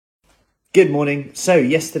Good morning. So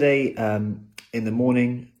yesterday in the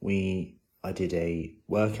morning, I did a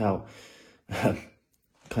workout,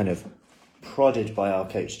 kind of prodded by our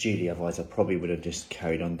coach Julie. Otherwise, I probably would have just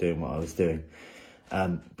carried on doing what I was doing.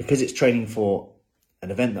 Because it's training for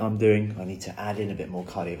an event that I'm doing, I need to add in a bit more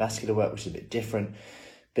cardiovascular work, which is a bit different,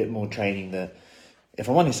 a bit more training that, if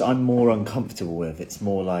I'm honest, I'm more uncomfortable with. It's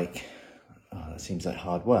more like, that seems like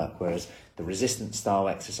hard work. Whereas the resistance style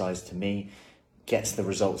exercise to me gets the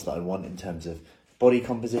results that I want in terms of body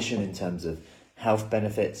composition, in terms of health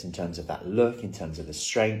benefits, in terms of that look, in terms of the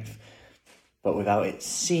strength, but without it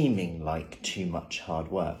seeming like too much hard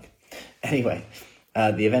work. Anyway,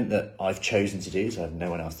 the event that I've chosen to do, so I have no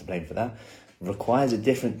one else to blame for that, requires a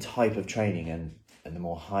different type of training and the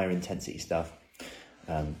more higher intensity stuff,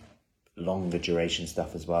 longer duration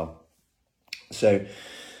stuff as well. So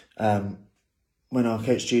when our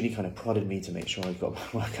coach Julie kind of prodded me to make sure I got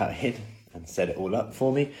my workout in and set it all up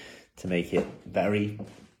for me to make it very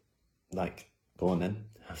go on then,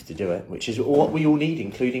 have to do it, which is what we all need,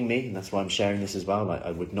 including me, and that's why I'm sharing this as well. I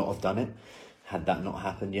would not have done it had that not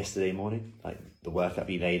happened yesterday morning. The workout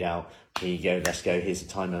be laid out, here you go, let's go, here's the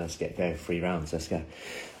timer, let's get going, 3 rounds, let's go.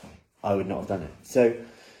 I would not have done it. So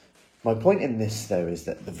my point in this though is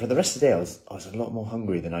that for the rest of the day I was a lot more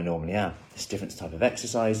hungry than I normally am. It's a different type of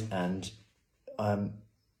exercise, and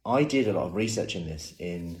I did a lot of research in this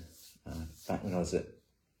back when I was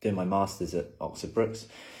doing my masters at Oxford Brookes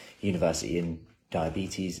University in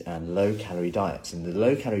diabetes and low calorie diets. And the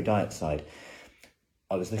low calorie diet side,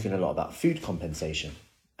 I was looking a lot about food compensation.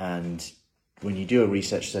 And when you do a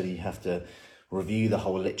research study, you have to review the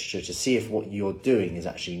whole literature to see if what you're doing is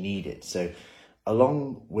actually needed. So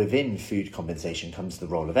along within food compensation comes the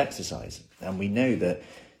role of exercise. And we know that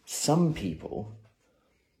some people,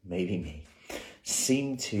 maybe me,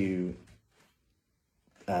 seem to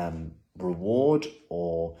reward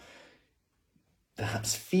or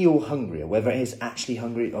perhaps feel hungrier, whether it is actually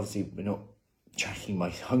hungry. Obviously, we're not tracking my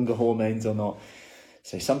hunger hormones or not.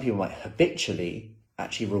 So some people might habitually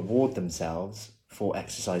actually reward themselves for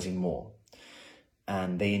exercising more.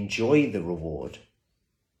 And they enjoy the reward,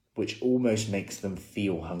 which almost makes them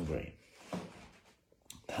feel hungry.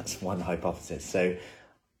 That's one hypothesis. So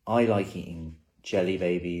I like eating jelly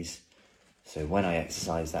babies. So when I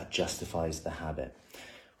exercise, that justifies the habit,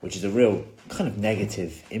 which is a real kind of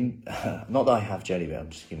negative, not that I have jelly baby, I'm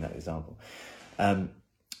just giving that example.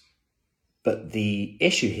 But the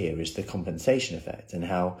issue here is the compensation effect, and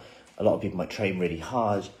how a lot of people might train really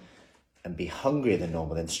hard and be hungrier than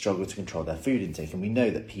normal, then struggle to control their food intake. And we know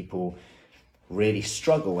that people really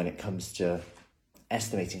struggle when it comes to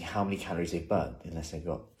estimating how many calories they've burned, unless they've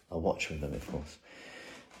got a watch with them, of course,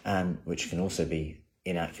 and which can also be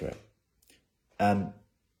inaccurate.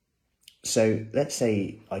 So let's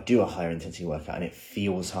say I do a higher intensity workout and it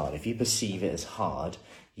feels hard. If you perceive it as hard,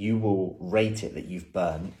 you will rate it that you've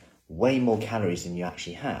burned way more calories than you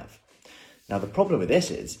actually have. Now, the problem with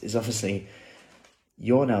this is obviously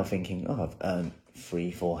you're now thinking, I've earned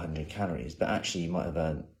 300-400 calories, but actually you might have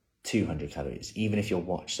earned 200 calories, even if your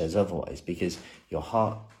watch says otherwise, because your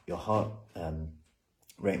heart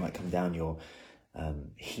rate might come down, your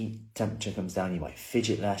heat temperature comes down, you might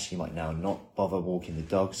fidget less, you might now not bother walking the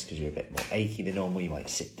dogs because you're a bit more achy than normal, you might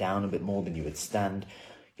sit down a bit more than you would stand,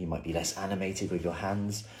 you might be less animated with your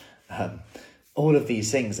hands. All of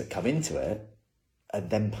these things that come into it are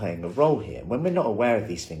then playing a role here. When we're not aware of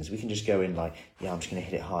these things, we can just go in I'm just going to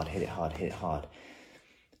hit it hard, hit it hard, hit it hard.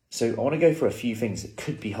 So I want to go for a few things that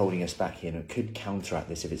could be holding us back here and could counteract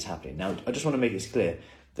this if it's happening. Now, I just want to make this clear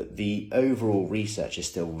that the overall research is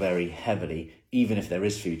still very heavily, even if there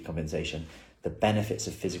is food compensation, the benefits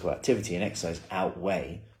of physical activity and exercise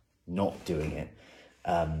outweigh not doing it,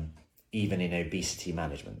 even in obesity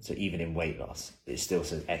management. So even in weight loss, it still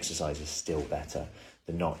says exercise is still better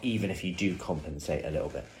than not, even if you do compensate a little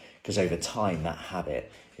bit. Because over time, that habit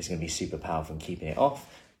is going to be super powerful in keeping it off.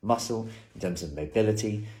 Muscle, in terms of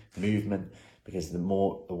mobility, movement, because the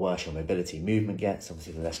worse your mobility movement gets,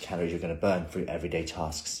 obviously the less calories you're going to burn through everyday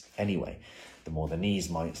tasks anyway. The more the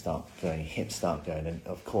knees might start going, hips start going, and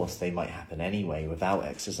of course they might happen anyway without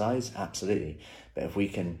exercise, absolutely. But if we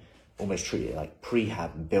can almost treat it like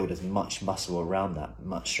prehab and build as much muscle around that,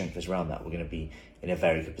 much strength as around that, we're going to be in a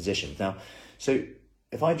very good position. Now, so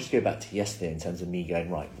if I just go back to yesterday in terms of me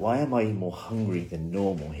going, right, why am I more hungry than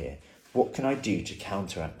normal here? What can I do to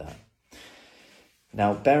counteract that?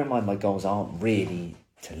 Now, bear in mind, my goals aren't really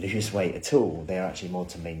to lose weight at all. They're actually more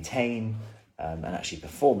to maintain and actually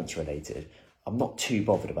performance related. I'm not too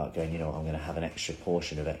bothered about going, I'm going to have an extra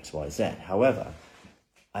portion of X, Y, Z. However,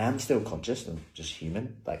 I am still conscious. I'm just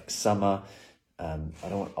human. Like summer,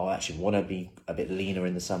 I actually want to be a bit leaner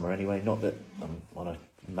in the summer anyway. Not that I'm on a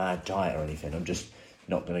mad diet or anything. I'm just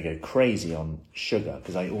not going to go crazy on sugar,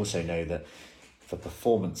 because I also know that for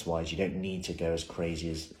performance-wise, you don't need to go as crazy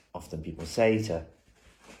as often people say to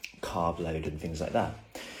carb load and things like that.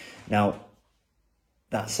 Now,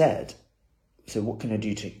 that said, so what can I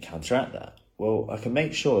do to counteract that? Well, I can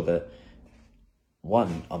make sure that,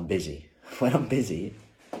 one, I'm busy. When I'm busy,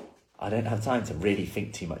 I don't have time to really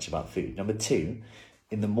think too much about food. Number two,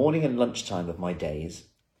 in the morning and lunchtime of my days,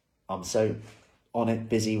 I'm so on it,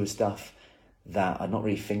 busy with stuff, that I'm not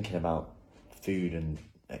really thinking about food and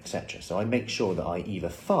etc. So I make sure that I either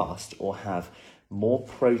fast or have more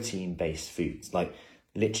protein-based foods, like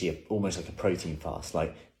literally almost like a protein fast.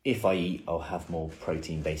 Like if I eat, I'll have more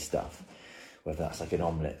protein-based stuff, whether that's like an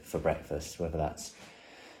omelette for breakfast, whether that's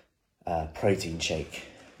a protein shake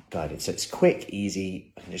guided. So it's quick,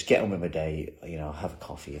 easy, I can just get on with my day, I'll have a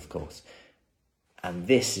coffee, of course. And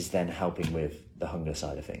this is then helping with the hunger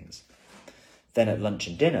side of things. Then at lunch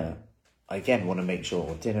and dinner, I again want to make sure,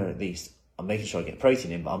 or dinner at least, I'm making sure I get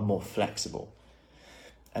protein in, but I'm more flexible.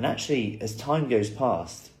 And actually, as time goes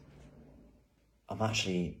past,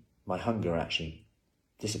 my hunger actually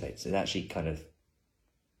dissipates. It actually kind of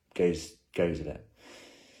goes a bit.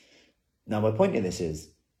 Now, my point in this is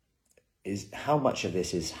how much of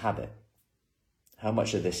this is habit? How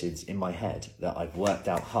much of this is in my head that I've worked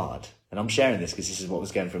out hard? And I'm sharing this because this is what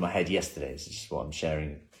was going through my head yesterday. This is what I'm sharing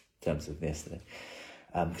in terms of yesterday.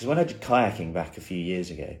 Because when I did kayaking back a few years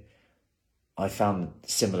ago, I found a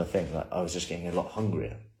similar thing. Like I was just getting a lot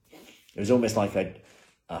hungrier. It was almost like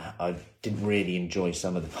I didn't really enjoy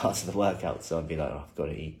some of the parts of the workout, so I'd be like, I've got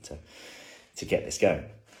to eat to get this going.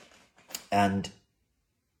 And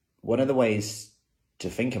one of the ways to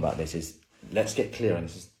think about this is, let's get clear on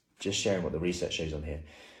this, is just sharing what the research shows on here.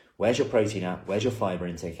 Where's your protein at? Where's your fibre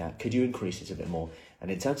intake at? Could you increase it a bit more?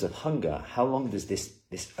 And in terms of hunger, how long does this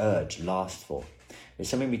urge last for? It's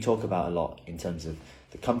something we talk about a lot in terms of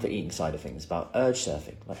the comfort eating side of things, about urge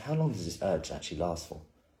surfing. Like, how long does this urge actually last for?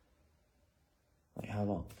 Like, how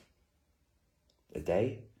long? A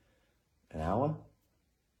day? An hour?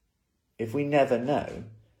 If we never know,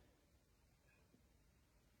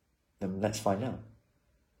 then let's find out.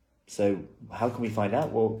 So how can we find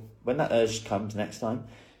out? Well, when that urge comes next time,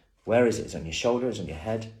 where is it? Is it on your shoulder? Is it on your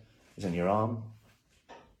head? Is it on your arm?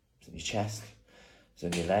 Is it on your chest? Is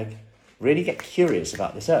it on your leg? Really get curious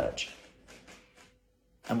about this urge.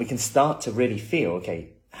 And we can start to really feel, okay,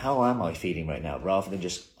 how am I feeling right now? Rather than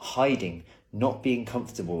just hiding, not being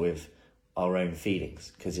comfortable with our own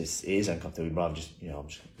feelings, because it is uncomfortable. We'd rather just,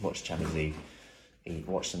 just watch Champions League, eat,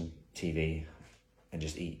 watch some TV and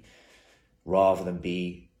just eat, rather than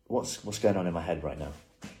be, what's going on in my head right now?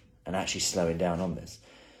 And actually slowing down on this.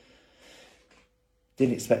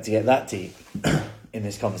 Didn't expect to get that deep in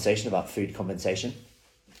this conversation about food compensation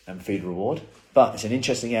and food reward, but it's an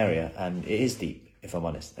interesting area, and it is deep, if I'm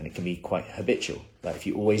honest, and it can be quite habitual. Like if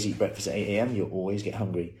you always eat breakfast at 8 a.m, you'll always get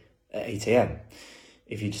hungry at 8 a.m.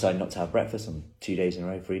 If you decide not to have breakfast on 2 days in a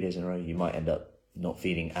row, 3 days in a row, you might end up not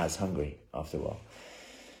feeling as hungry after a while.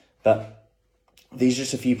 But these are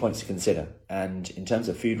just a few points to consider. And in terms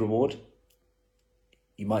of food reward,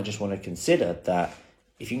 you might just want to consider that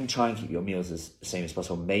if you can try and keep your meals as the same as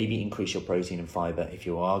possible, maybe increase your protein and fibre if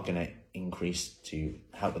you are going to increase to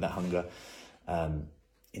help with that hunger.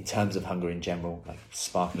 In terms of hunger in general, like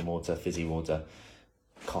sparkling water, fizzy water,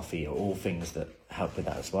 coffee, are all things that help with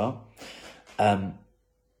that as well.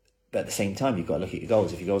 But at the same time, you've got to look at your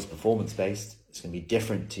goals. If your goal is performance-based, it's going to be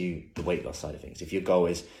different to the weight loss side of things. If your goal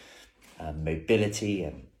is mobility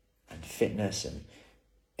and fitness and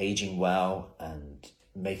aging well and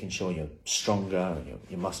making sure you're stronger and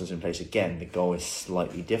your muscles are in place, again, the goal is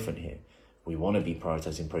slightly different here. We want to be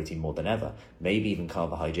prioritizing protein more than ever, maybe even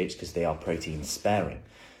carbohydrates, because they are protein sparing.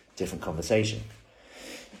 Different conversation.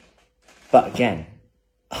 But again,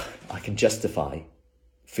 I can justify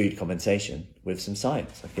food compensation with some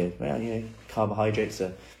science. Okay, well, carbohydrates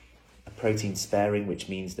are protein sparing, which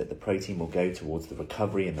means that the protein will go towards the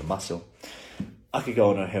recovery and the muscle. I could go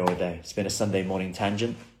on here all day. It's been a Sunday morning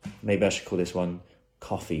tangent. Maybe I should call this one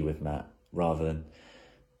Coffee with Matt rather than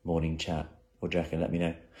Morning Chat. What do you reckon? Let me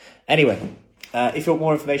know. Anyway, if you want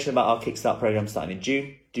more information about our Kickstart program starting in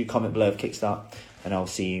June, do comment below of Kickstart, and I'll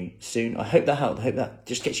see you soon. I hope that helped. I hope that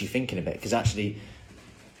just gets you thinking a bit, because actually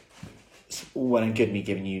it's all well and good me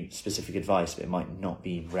giving you specific advice, but it might not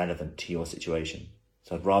be relevant to your situation.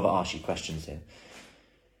 So I'd rather ask you questions here.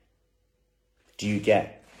 Do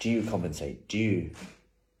you compensate? Do you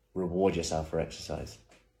reward yourself for exercise?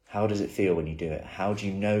 How does it feel when you do it? How do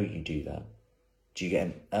you know you do that? Do you get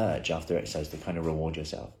an urge after exercise to kind of reward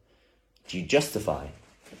yourself? Do you justify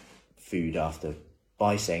food after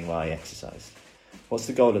by saying, well, I exercised? What's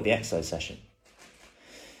the goal of the exercise session?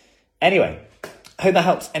 Anyway, hope that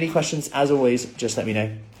helps. Any questions, as always, just let me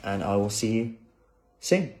know, and I will see you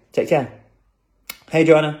soon. Take care. Hey,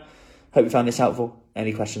 Joanna. Hope you found this helpful.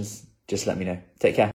 Any questions, just let me know. Take care.